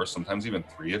turn 4, sometimes even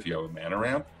 3 if you have a mana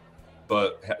ramp.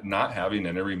 But not having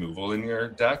any removal in your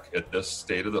deck at this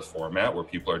state of the format where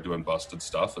people are doing busted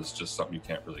stuff is just something you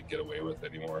can't really get away with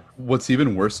anymore. What's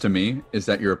even worse to me is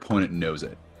that your opponent knows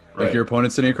it. Right. Like your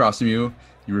opponent's sitting across from you,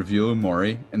 you reveal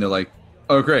Umori, and they're like,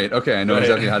 oh great, okay, I know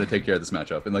exactly how to take care of this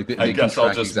matchup. And like I guess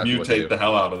I'll just mutate the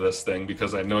hell out of this thing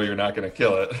because I know you're not going to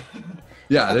kill it.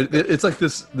 Yeah, it's like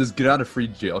this get out of free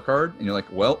jail card, and you're like,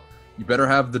 well, you better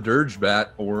have the Dirge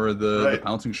Bat or the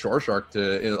pouncing Shore Shark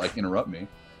to like interrupt me.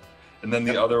 And then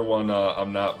the other one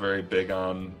I'm not very big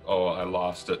on. Oh, I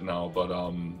lost it now. But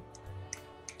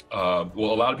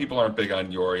well, a lot of people aren't big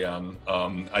on Yorion.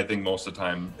 I think most of the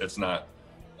time it's not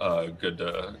good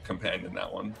to companion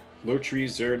that one. Lotri,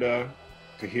 Zerda,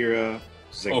 Kahira,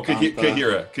 Zekantha. Oh,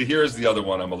 Kahira. Kahira is the other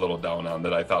one I'm a little down on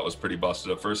that I thought was pretty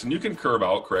busted at first. And you can curve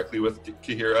out correctly with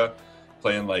Kahira,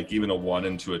 playing like even a 1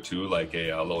 into a 2, like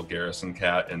a little Garrison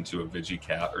cat into a Vigi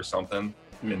cat or something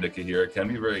into Kahira can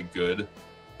be very good.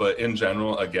 But in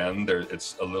general, again,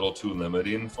 it's a little too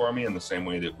limiting for me in the same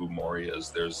way that Umori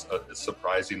is. It's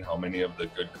surprising how many of the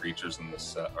good creatures in this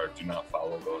set do not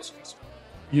follow those.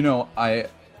 You know, I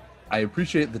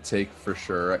appreciate the take for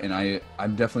sure, and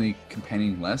I'm definitely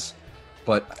companioning less.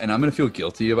 And I'm going to feel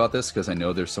guilty about this because I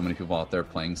know there's so many people out there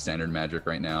playing standard Magic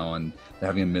right now and they're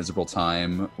having a miserable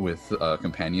time with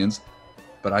companions.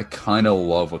 But I kind of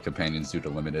love what companions do to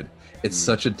limited. It's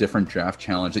such a different draft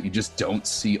challenge that you just don't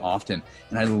see often.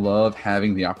 And I love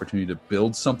having the opportunity to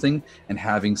build something and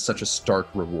having such a stark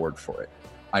reward for it.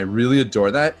 I really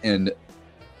adore that. And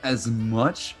as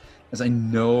much as I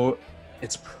know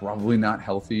it's probably not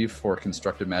healthy for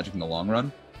constructed Magic in the long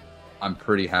run, I'm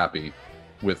pretty happy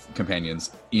with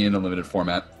companions in a limited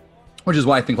format, which is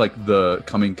why I think like the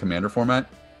coming commander format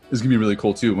is gonna be really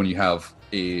cool too when you have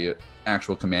a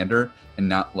actual commander and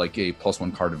not like a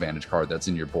 +1 card advantage card that's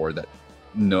in your board that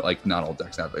not all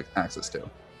decks have access to.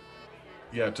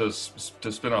 Yeah, to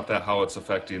spin off that, how it's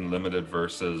affecting limited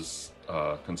versus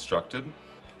constructed,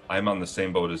 I'm on the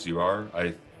same boat as you are.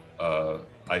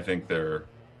 I think they're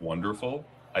wonderful.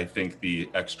 I think the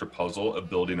extra puzzle of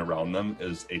building around them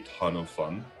is a ton of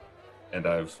fun, and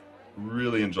I've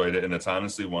really enjoyed it. And it's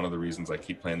honestly one of the reasons I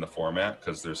keep playing the format,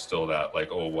 because there's still that like,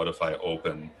 oh, what if I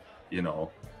open,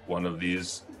 one of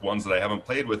these ones that I haven't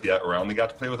played with yet, or I only got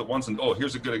to play with it once, and oh,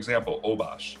 here's a good example,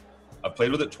 Obosh. I've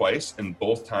played with it twice, and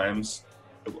both times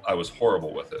I was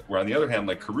horrible with it. Where on the other hand,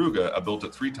 like Karuga, I built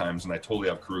it 3 times, and I totally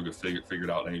have Karuga figured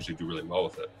out, and I usually do really well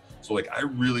with it. So like, I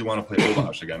really want to play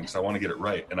Obosh again because I want to get it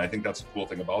right, and I think that's a cool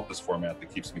thing about this format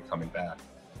that keeps me coming back.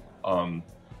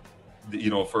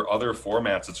 For other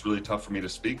formats, it's really tough for me to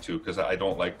speak to because I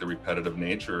don't like the repetitive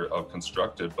nature of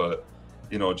constructed, but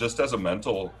just as a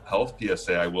mental health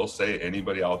PSA, I will say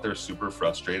anybody out there super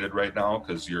frustrated right now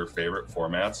because your favorite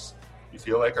formats you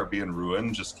feel like are being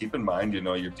ruined, just keep in mind,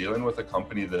 you're dealing with a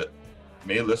company that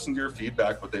may listen to your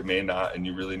feedback, but they may not, and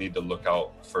you really need to look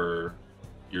out for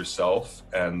yourself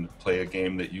and play a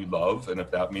game that you love. And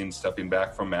if that means stepping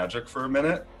back from Magic for a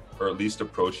minute, or at least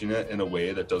approaching it in a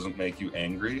way that doesn't make you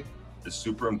angry, is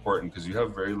super important because you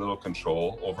have very little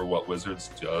control over what Wizards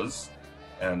does.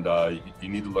 And you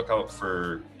need to look out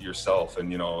for yourself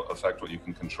and, affect what you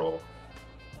can control.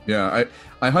 Yeah,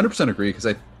 I 100% agree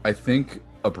because I think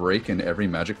a break in every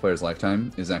Magic player's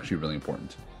lifetime is actually really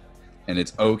important. And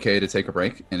it's okay to take a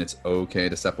break, and it's okay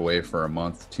to step away for a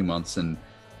month, 2 months, and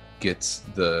get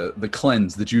the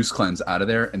cleanse, the juice cleanse out of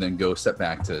there, and then go step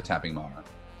back to tapping mana.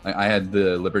 I had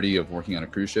the liberty of working on a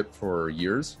cruise ship for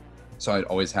years, so I'd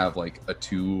always have like a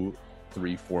 2,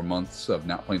 3, 4 months of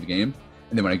not playing the game.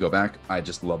 And then when I go back, I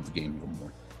just love the game even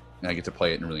more. And I get to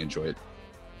play it and really enjoy it.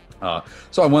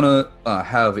 So I want to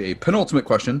have a penultimate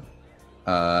question.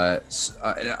 I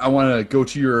want to go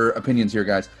to your opinions here,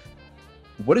 guys.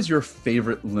 What is your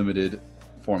favorite limited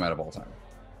format of all time?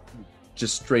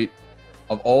 Just straight,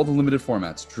 of all the limited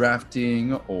formats,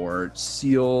 drafting or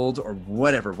sealed or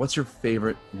whatever. What's your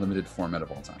favorite limited format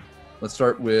of all time? Let's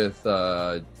start with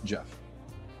Jeff.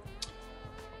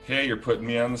 Okay, you're putting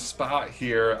me on the spot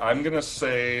here. I'm going to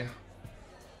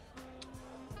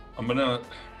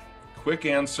quick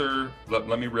answer. Let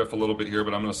me riff a little bit here,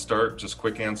 but I'm going to start just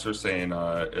quick answer saying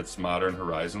it's Modern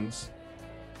Horizons.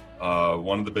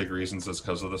 One of the big reasons is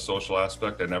because of the social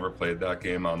aspect. I never played that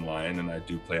game online, and I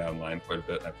do play online quite a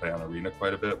bit, and I play on Arena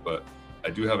quite a bit, but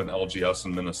I do have an LGS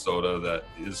in Minnesota that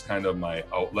is kind of my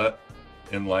outlet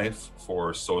in life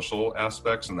for social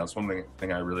aspects, and that's one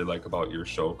thing I really like about your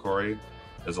show, Corey,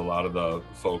 is a lot of the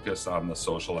focus on the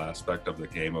social aspect of the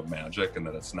game of Magic, and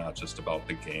that it's not just about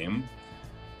the game.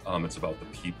 It's about the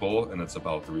people, and it's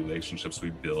about the relationships we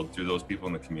build through those people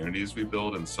and the communities we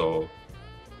build. And so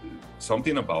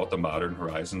something about the Modern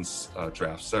Horizons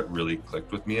draft set really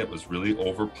clicked with me. It was really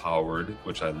overpowered,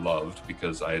 which I loved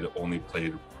because I had only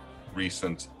played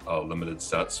recent limited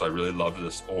sets. So I really loved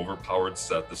this overpowered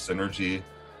set. The synergy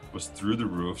was through the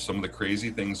roof. Some of the crazy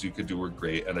things you could do were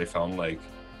great. And I found like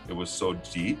it was so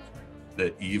deep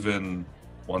that even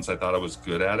once I thought I was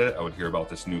good at it, I would hear about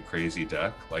this new crazy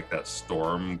deck, like that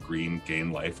Storm Green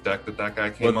Gain Life deck that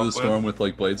guy came up with. The Storm with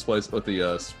like Blade Splice with the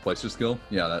Splicer skill?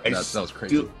 Yeah, that was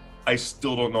crazy. I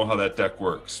still don't know how that deck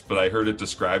works, but I heard it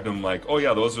described. I'm like, oh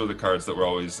yeah, those are the cards that were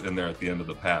always in there at the end of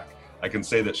the pack. I can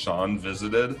say that Sean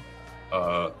visited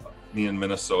me in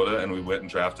Minnesota, and we went and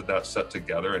drafted that set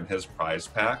together in his prize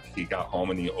pack. He got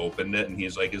home and he opened it, and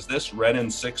he's like, is this Ren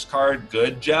and 6 card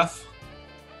good, Jeff?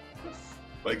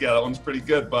 Like, yeah, that one's pretty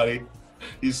good, buddy.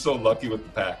 He's so lucky with the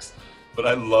packs. But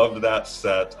I loved that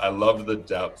set. I loved the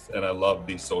depth, and I loved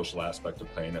the social aspect of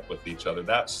playing it with each other.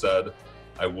 That said,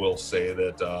 I will say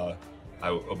that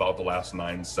about the last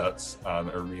 9 sets on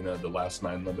Arena, the last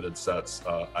 9 limited sets,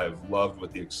 I've loved,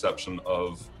 with the exception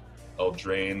of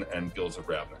Eldraine and Guilds of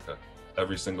Ravnica.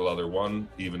 Every single other one,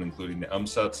 even including the M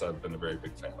sets, I've been a very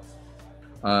big fan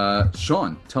of.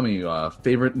 Sean, tell me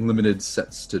favorite limited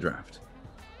sets to draft.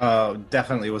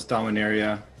 Definitely was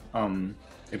Dominaria.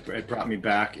 It brought me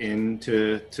back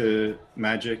into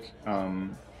Magic.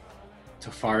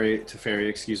 Teferi,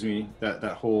 excuse me. That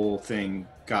whole thing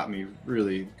got me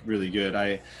really, really good.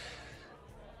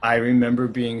 I remember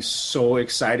being so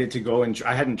excited to go, and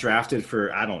I hadn't drafted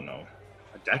for, I don't know,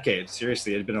 a decade.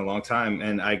 Seriously, it had been a long time,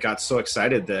 and I got so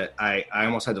excited that I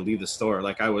almost had to leave the store.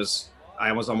 Like I was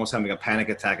almost having a panic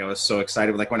attack. I was so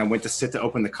excited. Like when I went to sit to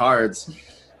open the cards,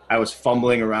 I was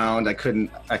fumbling around. I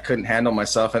couldn't handle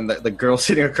myself. And the girl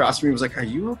sitting across from me was like, "Are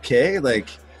you okay? Like,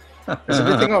 is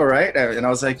everything all right?" And I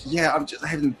was like, "Yeah, I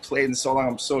haven't played in so long.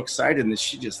 I'm so excited." And then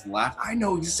she just laughed. "I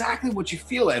know exactly what you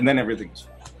feel." And then everything was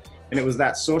fine. And it was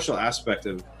that social aspect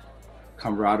of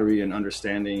camaraderie and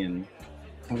understanding.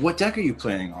 And what deck are you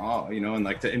playing? Oh,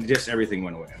 and just everything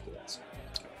went away after that. So.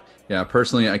 Yeah,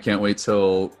 personally, I can't wait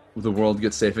till the world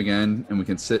gets safe again and we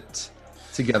can sit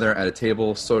together at a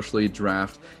table, socially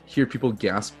draft, hear people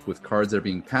gasp with cards that are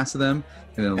being passed to them,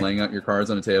 and then laying out your cards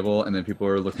on a table, and then people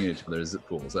are looking at each other as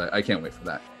fools. I can't wait for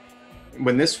that.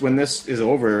 When this is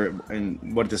over,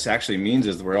 and what this actually means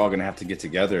is that we're all going to have to get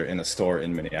together in a store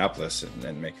in Minneapolis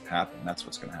and make it happen. That's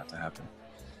what's going to have to happen.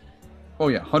 Oh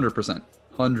yeah, 100%.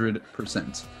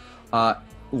 100%.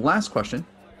 Last question,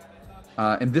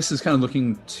 and this is kind of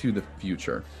looking to the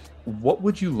future. What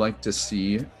would you like to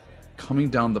see coming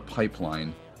down the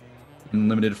pipeline in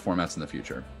limited formats in the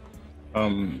future?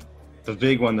 The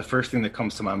big one, the first thing that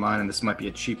comes to my mind, and this might be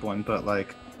a cheap one, but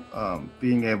like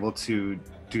being able to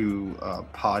do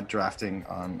pod drafting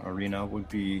on Arena would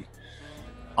be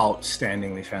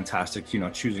outstandingly fantastic.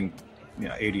 Choosing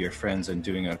 80 of your friends and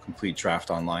doing a complete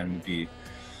draft online would be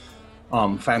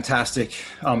fantastic.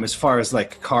 As far as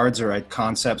like cards or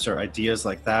concepts or ideas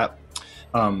like that,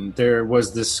 there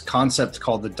was this concept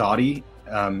called the Dottie.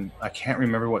 I can't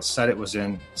remember what set it was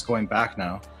in. It's going back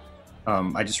now.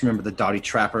 I just remember the Dottie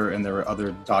Trapper, and there were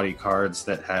other Dottie cards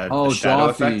that had the shadow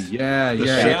effect.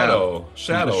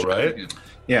 Shadow, right?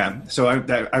 Yeah. So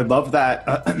I love that.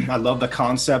 I love the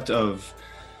concept of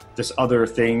this other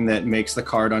thing that makes the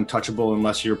card untouchable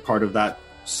unless you're part of that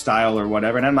style or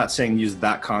whatever. And I'm not saying use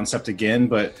that concept again,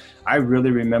 but I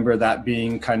really remember that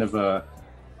being kind of a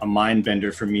mind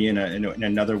bender for me in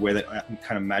another way that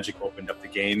kind of Magic opened up the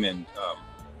game. And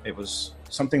it was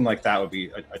something like that would be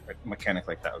a mechanic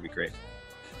like that would be great.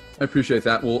 I appreciate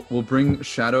that. We'll bring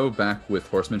Shadow back with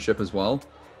horsemanship as well,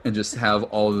 and just have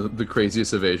all the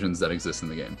craziest evasions that exist in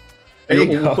the game.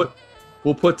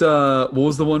 We'll put what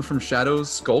was the one from Shadow's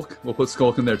Skulk? We'll put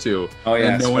Skulk in there too. Oh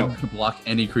yeah, and no one can block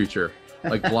any creature.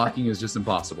 Like blocking is just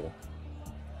impossible.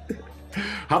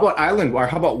 How about island, or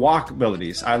how about walk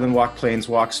abilities? Island walk, plains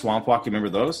walk, swamp walk. You remember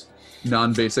those?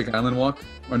 Non-basic island walk,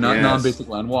 or non-basic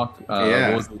land walk.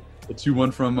 What was the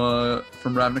 2/1 from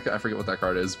Ravnica? I forget what that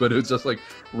card is, but it was just like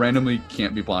randomly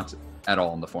can't be blocked at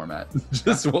all in the format.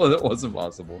 Just that wasn't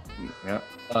possible. Yeah.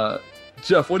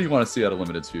 Jeff, what do you want to see out of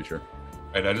Limited's future?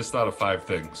 Right, I just thought of 5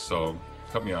 things, so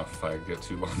cut me off if I get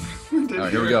too long. All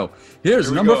right, here we go.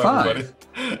 Here's number 5.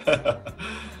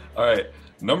 All right,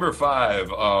 number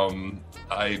 5.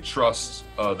 I trust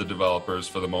the developers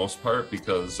for the most part,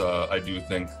 because I do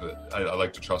think that I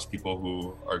like to trust people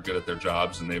who are good at their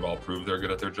jobs, and they've all proved they're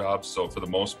good at their jobs. So for the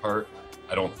most part,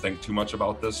 I don't think too much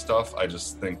about this stuff. I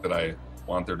just think that I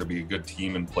want there to be a good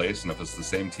team in place, and if it's the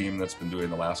same team that's been doing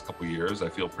the last couple of years, I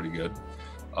feel pretty good.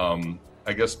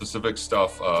 I guess specific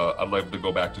stuff, I'd like to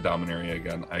go back to Dominaria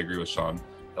again. I agree with Sean.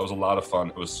 That was a lot of fun.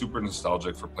 It was super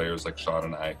nostalgic for players like Sean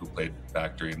and I who played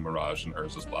back during Mirage and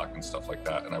Urza's Block and stuff like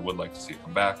that, and I would like to see it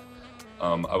come back.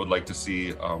 I would like to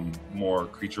see more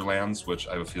creature lands, which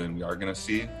I have a feeling we are going to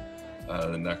see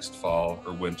the next fall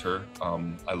or winter.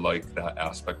 I like that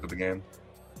aspect of the game.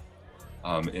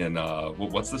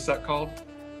 What's the set called?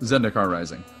 Zendikar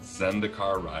Rising.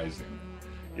 Zendikar Rising.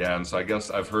 Yeah, and so I guess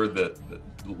I've heard that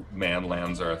man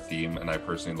lands are a theme, and I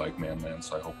personally like man lands,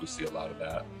 so I hope we see a lot of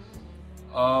that.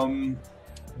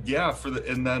 Yeah,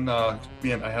 and then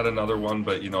man, I had another one,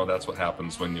 but that's what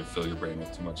happens when you fill your brain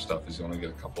with too much stuff, is you only get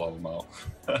a couple of them out.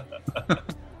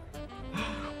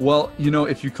 Well,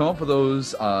 if you come up with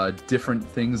those different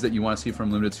things that you want to see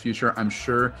from Limited's future, I'm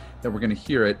sure that we're going to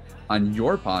hear it on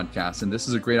your podcast. And this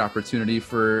is a great opportunity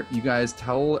for you guys.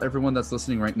 Tell everyone that's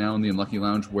listening right now in the Unlucky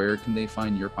Lounge, where can they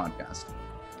find your podcast?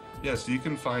 Yeah, so you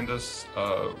can find us.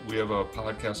 We have a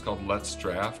podcast called Let's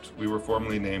Draft. We were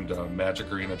formerly named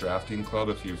Magic Arena Drafting Club,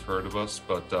 if you've heard of us,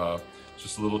 but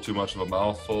just a little too much of a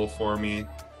mouthful for me.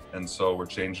 And so we're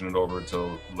changing it over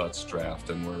to Let's Draft.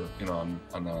 And we're, on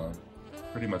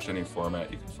pretty much any format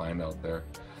you can find out there.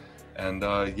 And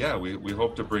we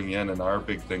hope to bring in, and our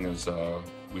big thing is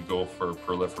we go for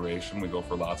proliferation. We go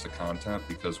for lots of content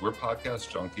because we're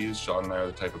podcast junkies. Sean and I are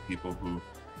the type of people who,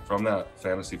 from that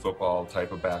fantasy football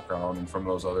type of background and from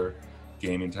those other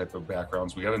gaming type of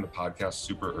backgrounds, we got into podcasts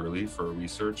super early for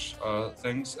research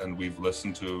things, and we've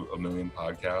listened to 1 million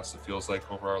podcasts, it feels like,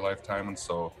 over our lifetime. And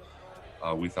so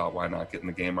we thought, why not get in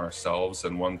the game ourselves?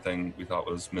 And one thing we thought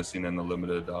was missing in the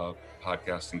limited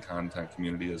podcasting content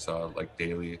community is like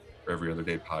daily or every other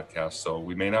day podcasts. So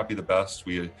we may not be the best.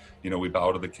 We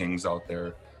bow to the kings out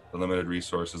there, the limited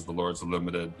resources, the lords of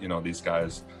limited, these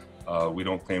guys. We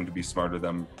don't claim to be smarter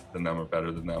than them or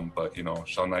better than them, but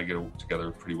Sean and I get together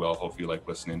pretty well. Hopefully you like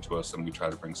listening to us, and we try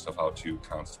to bring stuff out to you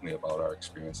constantly about our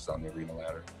experiences on the arena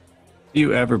ladder. Do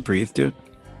you ever breathe, dude?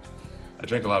 I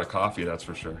drink a lot of coffee, that's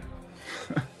for sure.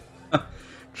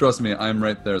 Trust me, I'm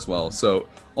right there as well. So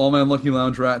all my Unlucky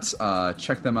Lounge rats,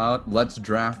 check them out. Let's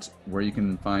Draft, where you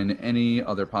can find any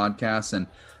other podcasts. And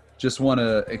just want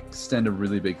to extend a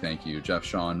really big thank you, Jeff,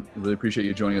 Sean. Really appreciate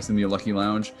you joining us in the Unlucky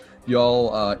Lounge.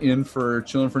 Y'all in for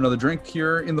chilling for another drink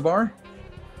here in the bar?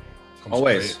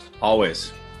 Always.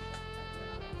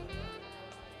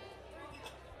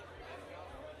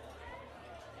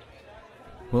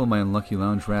 Well, my Unlucky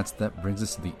Lounge rats, that brings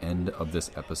us to the end of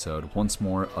this episode. Once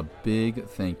more, a big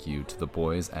thank you to the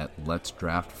boys at Let's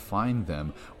Draft. Find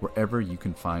them wherever you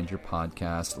can find your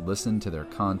podcast. Listen to their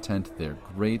content. They're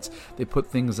great. They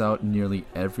put things out nearly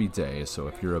every day, so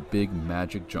if you're a big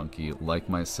Magic junkie like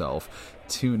myself,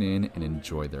 tune in and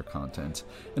enjoy their content.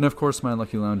 And of course, my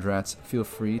Lucky Lounge rats, feel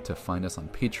free to find us on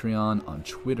Patreon, on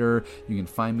Twitter. You can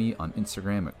find me on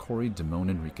Instagram at Corey Damone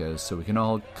Enriquez, so we can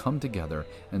all come together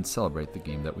and celebrate the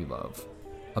game that we love.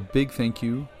 A big thank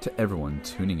you to everyone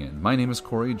tuning in. My name is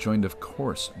Corey, joined of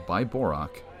course by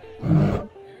Borak.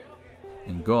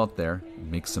 And go out there and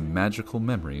make some magical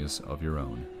memories of your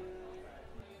own.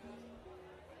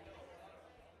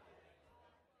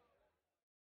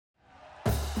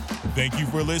 Thank you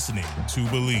for listening to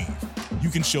Believe. You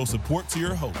can show support to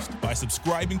your host by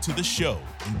subscribing to the show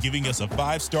and giving us a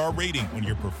 5-star rating on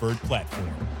your preferred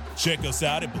platform. Check us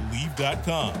out at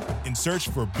Believe.com and search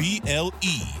for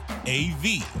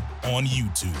BLEAV on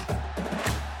YouTube.